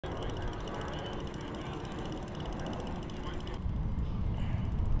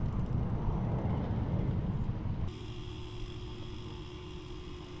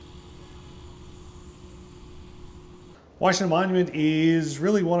Washington Monument is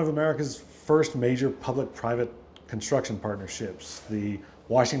really one of America's first major public-private construction partnerships. The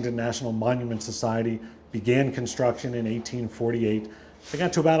Washington National Monument Society began construction in 1848. They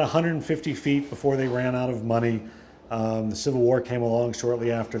got to about 150 feet before they ran out of money. The Civil War came along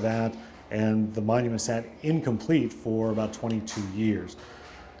shortly after that, and the monument sat incomplete for about 22 years.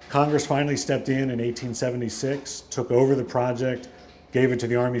 Congress finally stepped in 1876, took over the project, gave it to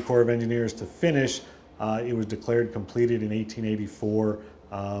the Army Corps of Engineers to finish. It was declared completed in 1884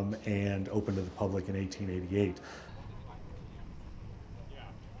 and opened to the public in 1888.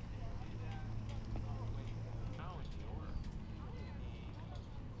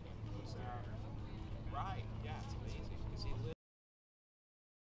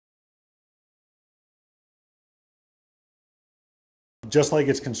 Just like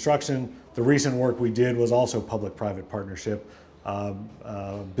its construction, the recent work we did was also public-private partnership.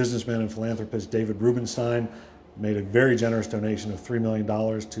 Businessman and philanthropist David Rubenstein made a very generous donation of $3 million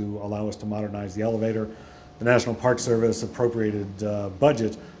to allow us to modernize the elevator. The National Park Service appropriated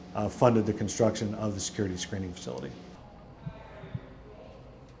budget funded the construction of the security screening facility.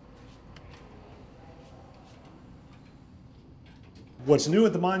 What's new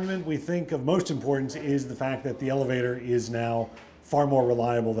at the monument, we think of most importance, is the fact that the elevator is now far more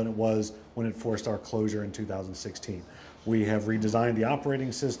reliable than it was when it forced our closure in 2016. We have redesigned the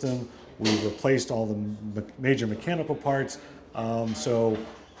operating system, we've replaced all the major mechanical parts, so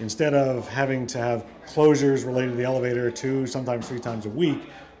instead of having to have closures related to the elevator 2, sometimes 3 times a week,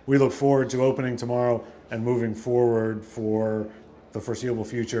 we look forward to opening tomorrow and moving forward for the foreseeable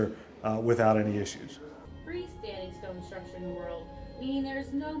future without any issues. Freestanding stone structure in the world, meaning there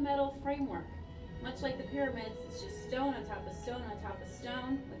is no metal framework. Much like the pyramids, it's just stone on top of stone on top of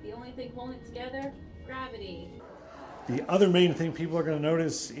stone, with the only thing holding it together, gravity. The other main thing people are going to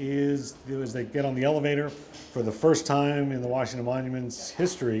notice is as they get on the elevator, for the first time in the Washington Monument's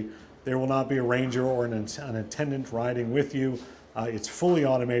history, there will not be a ranger or an attendant riding with you. It's fully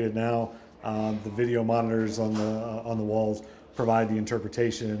automated now. The video monitors on the walls provide the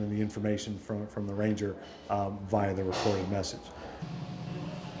interpretation and the information from the ranger via the recorded message.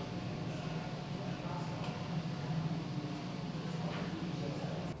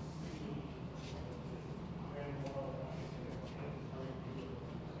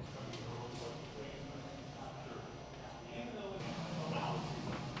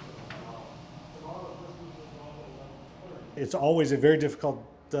 It's always a very difficult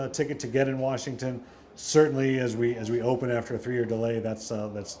ticket to get in Washington. Certainly, as we open after a 3-year delay, that's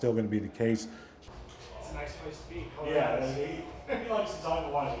still going to be the case. It's a nice place to be. Yeah, he likes to talk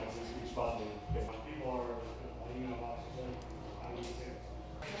to Washington. He speaks fondly. People are complaining about Washington. I would say.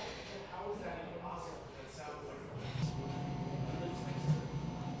 How is that possible? That sounds like.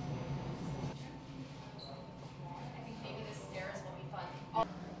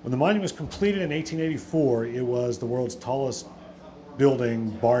 When the monument was completed in 1884, it was the world's tallest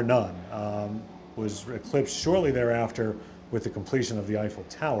building, bar none. Was eclipsed shortly thereafter with the completion of the Eiffel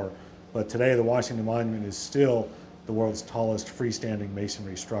Tower. But today, the Washington Monument is still the world's tallest freestanding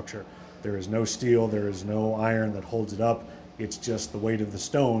masonry structure. There is no steel, there is no iron that holds it up. It's just the weight of the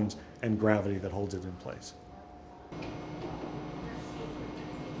stones and gravity that holds it in place.